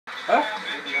Huh?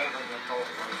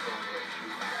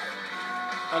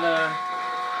 And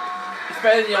it's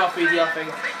better than the RPG, I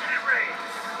think.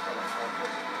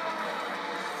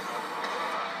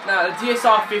 Now the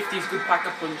DSR 50 is good pack a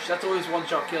punch. That's always one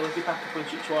shot kill if you pack a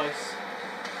punch it twice.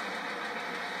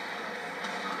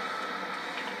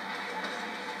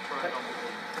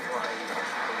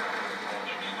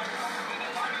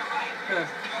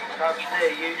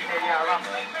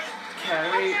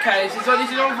 Okay, this is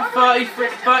on for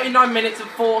 39 minutes and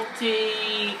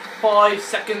 45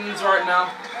 seconds right now.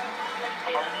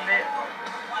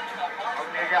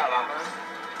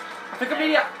 I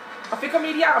think I'm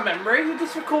nearly out of memory with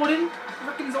this recording.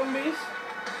 Fucking zombies.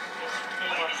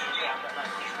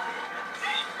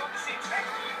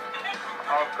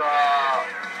 Oh god.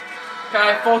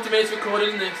 Okay, 40 minutes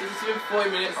recording this. This has been 40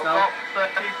 minutes now. I've got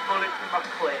 30 bullets in my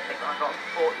clip and I've got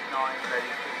 49 ready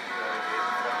to go.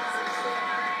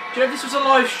 Do you know if this was a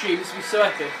live stream, this would be so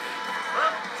epic.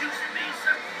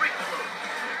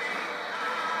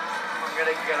 I'm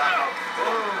gonna get out.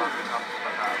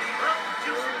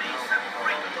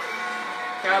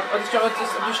 Okay, I'm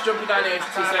just jumping down here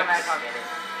for 2 seconds.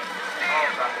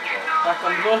 Back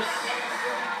on the bus.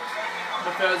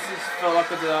 The first just felt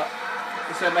like I do that.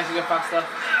 It's going to make it go faster.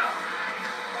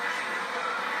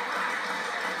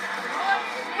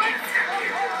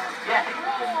 Yeah.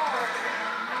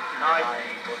 Nice.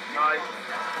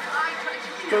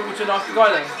 Do you want me to knife the guy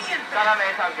then?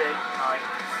 Nice.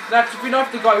 No, if we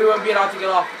knife the guy, we won't be allowed to get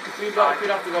off. If we knife the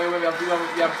guy, we won't be able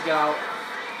to get out.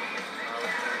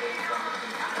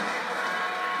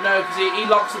 No, because he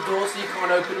locks the door so you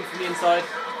can't open them from the inside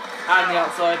and the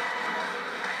outside.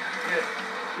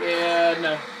 Yeah,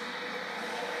 no.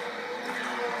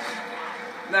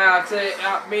 Nah, so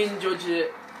me and Judge did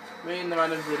it. Me and the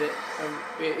randoms did it.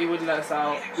 He wouldn't let us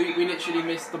out. We literally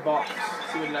missed the box, so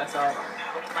he wouldn't let us out.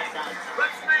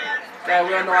 Yeah,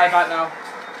 we're on the way back now.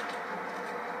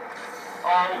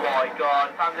 Oh my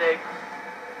god, Sandy.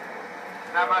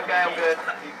 No, I'm okay, I'm good.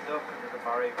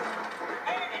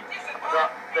 I've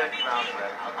got 30 rounds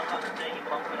left.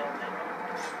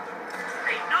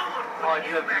 I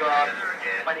just got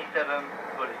 27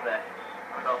 bullets left.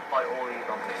 I've got to fight all these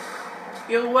zombies.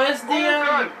 Yo, where's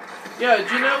the Yo, do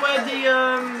you know where the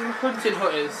hunting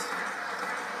hut is?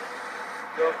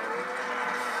 Do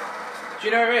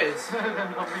you know where it is?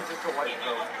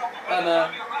 And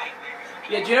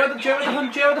yeah, do you know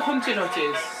where the hunting hut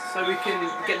is? So we can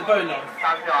get the bone knife.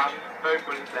 I'm very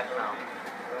bullets left now.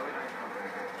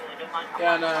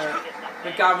 Yeah, no.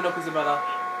 The gathering up is a better.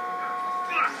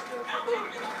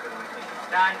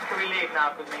 Dan, can we leave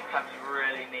now? Because me and Cam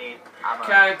really need ammo.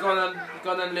 Okay, go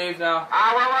on and leave now.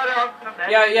 Well,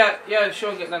 Yeah,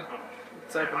 sure, get them.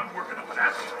 It's open.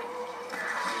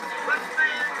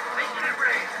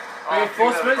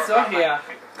 Reinforcements are here.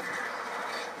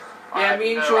 Yeah,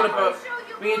 me and Sean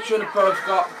have both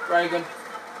got ray gun.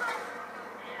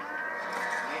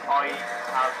 I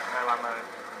have no ammo.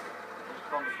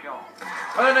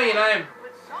 I don't know your name.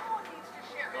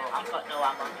 I've got no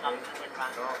ammo.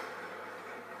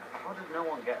 How does no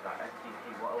one get that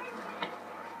FCT? What else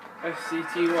would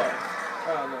FCT what?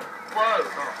 Oh no.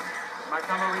 Whoa! Max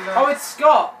ammo reload. Oh, it's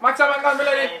Scott! Max ammo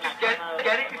reloaded! Get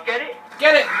it!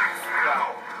 Get it!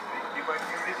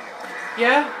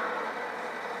 Yeah?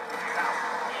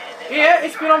 Yeah,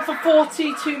 it's been on for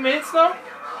 42 minutes now.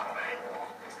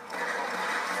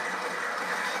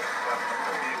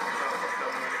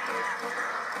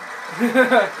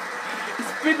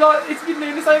 It's been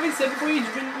doing the same thing said before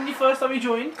when you first time you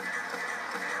joined.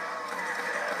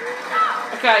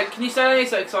 Okay, can you stay on here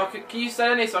so I can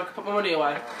put my money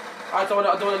away? I don't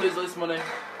want to lose all this money.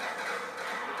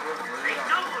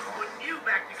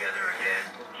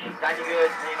 Dan, you good?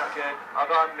 No, you're not good. I'll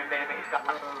go on minute.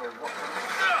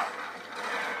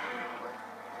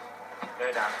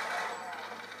 Go down.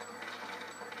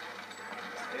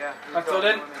 Yeah. That's all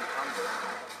then.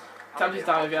 Time to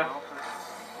down with you.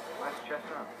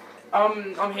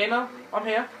 I'm here now. I'm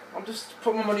here. I'm just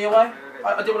putting my money away.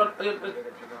 I didn't want to.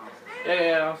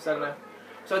 Yeah, I'm standing there.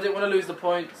 So I didn't want to lose the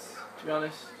points, to be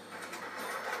honest.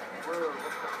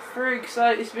 Frig,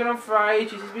 so it's been on for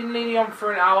ages. It's been nearly on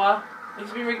for an hour.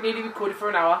 It's been nearly recorded for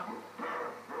an hour.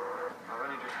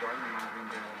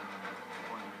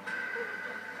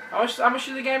 How much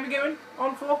is the game been going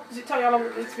on for? Does it tell you how long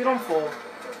it's been on for?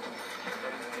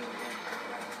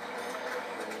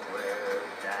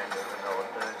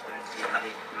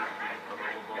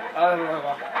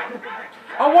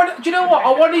 Do you know what? I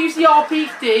want to use the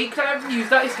RPG because I haven't used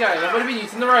that this game. I've only been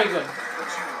using the ray gun.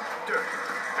 Do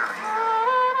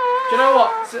you know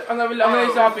what? So I'm going to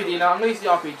use the RPG now. I'm going to use the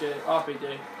RPG.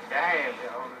 Damn.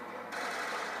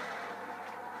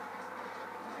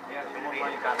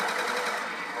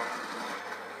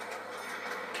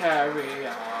 Carry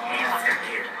on.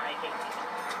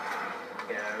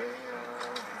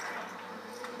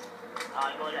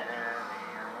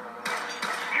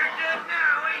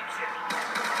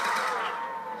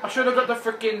 I should have got the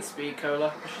freaking speed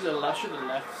cola. I should have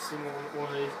left single one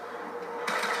of these.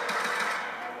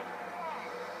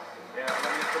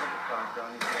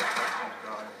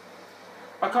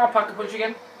 I can't pack a punch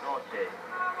again.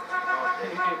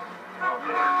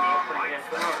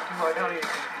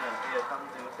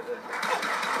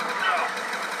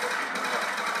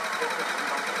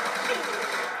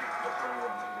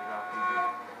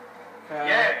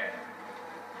 Yeah.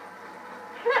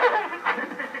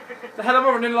 The hell am I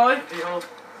running like? You're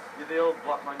the old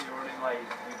black man. You're running like you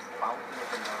bouncing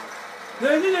up and down. No.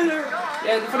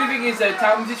 Yeah, the funny thing is though,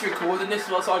 Tams is recording this as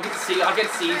well, so I get to see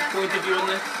his point of view on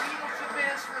this.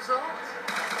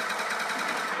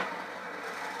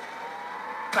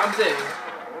 Tamsy.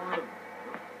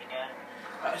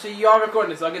 So you are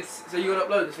recording this, so you're gonna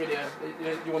upload this video,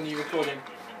 the one you're recording.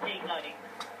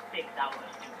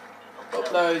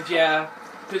 Upload, yeah,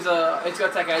 because it's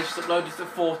gonna take ages to upload. Just a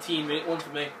 14-minute one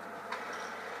for me.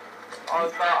 I'm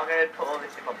gonna put all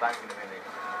this in my bag in a minute.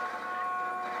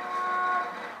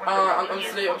 I'm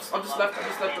just left.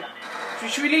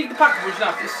 Should we leave the pack punch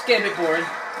now? This is getting a bit boring.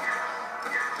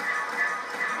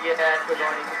 Yeah, because I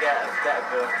need to get a better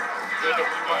gun.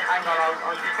 Hang on,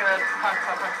 I'm just gonna pack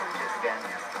some shit again.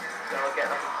 So I'll get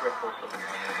like a grip or something.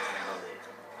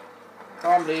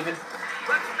 Oh, I'm leaving.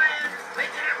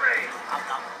 Making it rain. I'm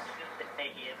just gonna stay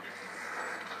here.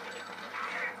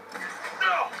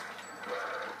 No!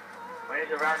 When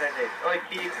it's around that day. Oh,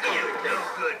 keep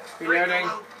good. Reloading.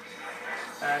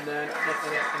 And then. Down,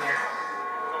 turn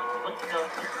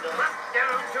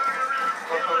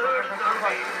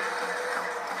around.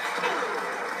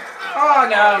 Oh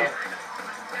no!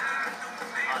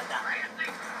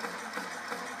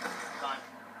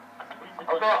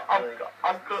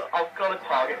 I've got a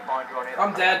target finder on it.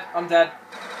 I'm dead.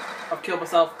 I've killed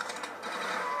myself.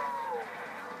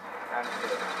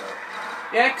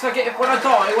 Yeah, because when I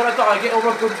die, I get all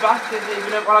my guns back, and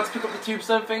even if I had to pick up the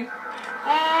tombstone thing.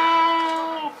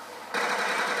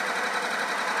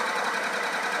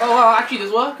 Oh well, actually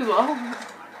does work as well.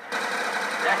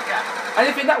 I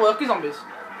didn't think that worked, zombies.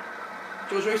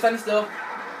 George, are you standing still?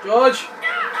 George!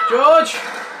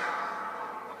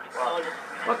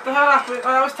 What the hell happened?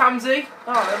 Oh, that was Tamsy.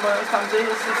 Oh, never mind, that was Tamsy.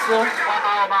 Let's slow.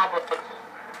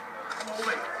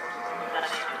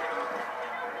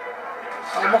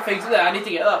 Oh, my things are there. I need to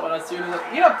get that one as soon as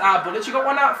you have bullets. You got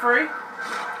one out free? No,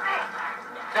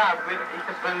 it's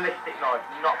a ballistic knife,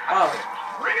 not oh.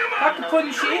 Pack a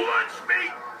punchy.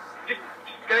 Just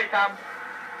get it, Tam.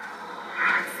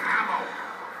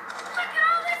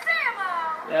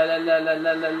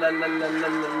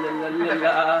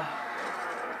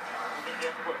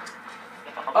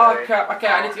 Okay,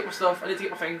 I need to get my stuff. I need to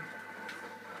get my thing.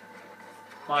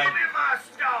 Mine. Give me my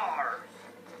stars.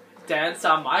 Dance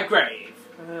on my grave.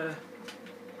 The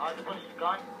bus is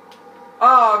gone.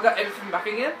 Oh, I got everything back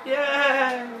again.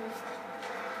 Yeah.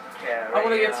 I'm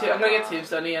gonna get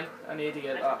tombstone again. I need to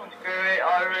get that.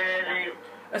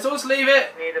 Let's all just leave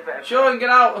it. Sean, get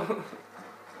out.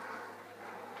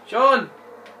 Sean.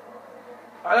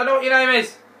 I don't know what your name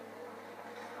is.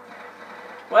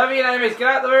 Whatever your name is, get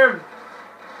out of the room.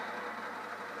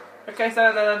 Okay,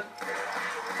 stand there then.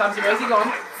 Tamsy, where's he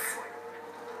gone?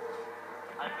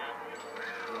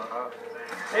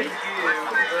 Hey,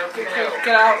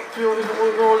 get out.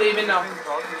 We're all leaving now.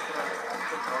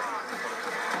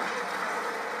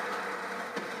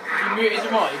 You muted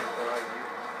your mic?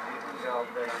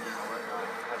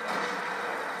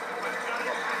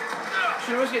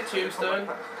 Should always get tombstone. I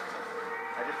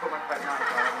just put my phone out.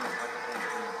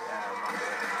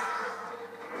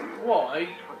 Why?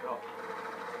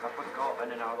 I forgot, and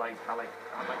then I had like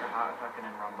a heart attack and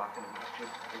then ran back and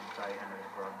just inside and then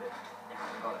grabbed it. I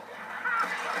got it.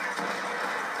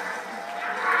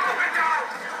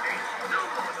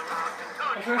 I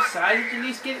was gonna say, did you at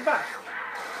least get it back?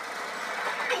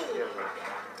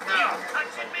 No,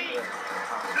 touching me!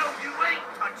 No, you ain't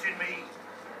touching me!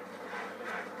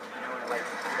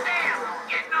 Damn,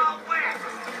 getting all wet!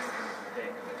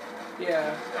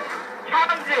 Yeah.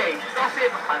 Tamsy, stop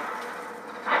it, man!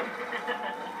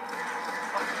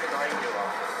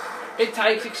 It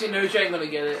takes 16 knows you ain't gonna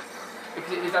get it.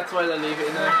 Because that's why they leave it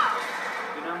in there.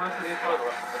 You know most of these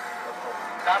photos?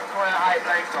 That's why I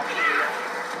like some of these.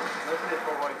 Most of these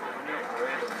photos, when you're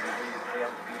afraid of them, they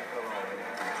have to be so long.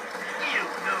 You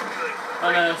no good.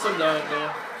 I know, some don't,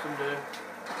 yeah. Some do.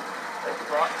 That's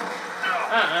right.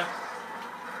 I don't know.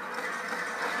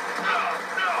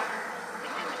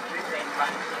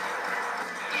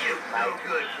 no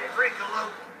good. Drink a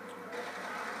load.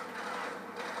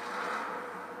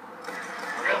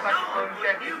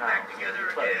 You back together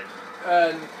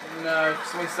again. No,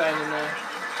 someone's staying in there.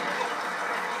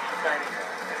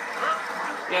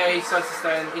 Yeah, he decides to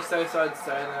stay in. He decided to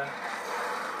stay in there.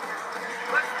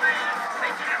 Let's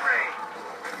make it rain.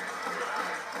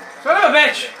 Son of a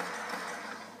bitch!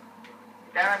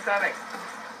 Darren coming.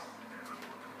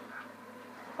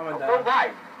 I'm Go down.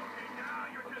 by.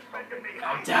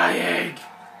 I'm dying.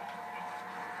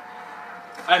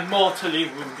 I'm mortally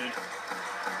wounded.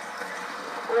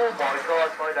 Oh my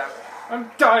god, slow down.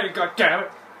 I'm dying,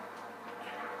 goddammit.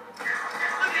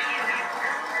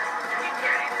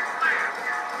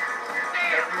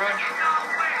 Everyone.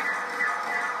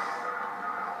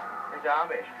 Hey,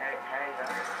 damage. Hey,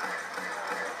 damage.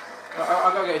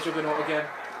 I gotta get a Juggernaut again.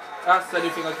 That's the only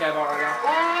thing I care about right now.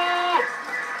 Oh!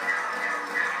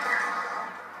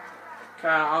 Okay,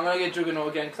 I'm gonna get Juggernaut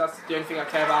again because that's the only thing I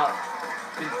care about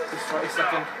in this right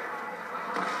second.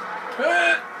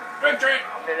 Victory!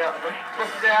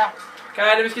 Okay,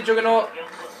 let me get Juggernaut.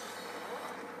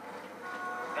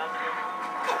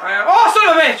 Oh, son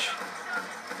of a bitch!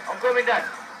 I'm coming down.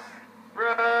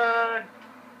 Run!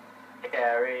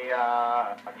 Carry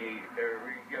on.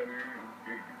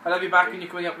 I'll be back when you're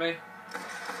coming up me.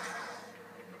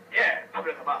 Yeah, I'm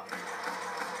gonna come up.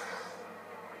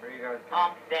 Where you guys go?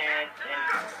 I'm dancing.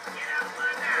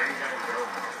 Where you guys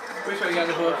go? Which way you get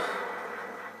the bus?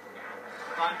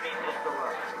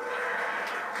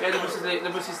 Yeah, the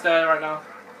bus is there right now.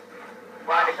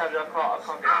 Why because I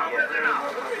can't get here.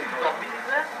 Zombies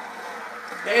there?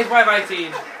 Yeah, it's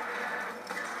 518.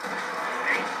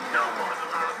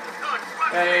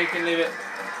 Yeah, you can leave it.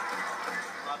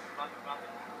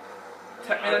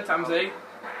 Take me then, Tamsy.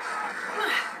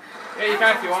 Yeah, you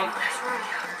can if you want.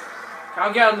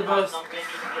 Can't get on the bus. That is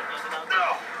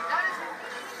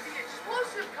the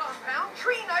explosive compound,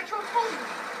 trinitrotoluene.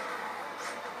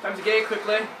 Tamsy, get it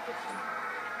quickly.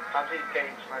 Tamsy's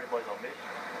getting surrounded by zombies.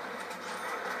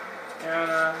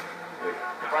 Yeah,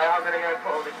 Right, I'm gonna go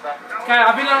put all this back. okay,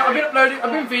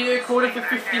 I've been video recording for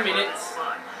 50 minutes.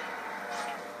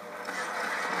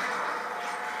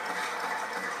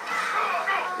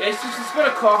 Yeah, it's just got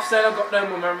a cough saying I've got no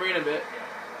more memory in a bit.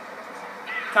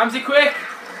 Tamsy, quick!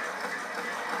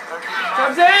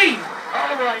 Tamsy!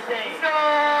 Oh my days!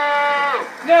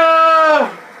 No!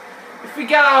 No! If we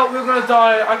get out, we're gonna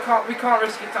die. We can't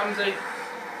risk it, Tamsy.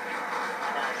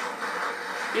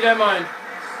 You don't mind?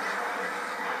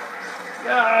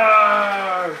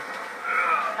 No!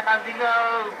 Tamsy,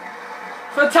 no!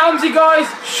 For Tamsy, guys,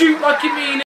 shoot like you mean it.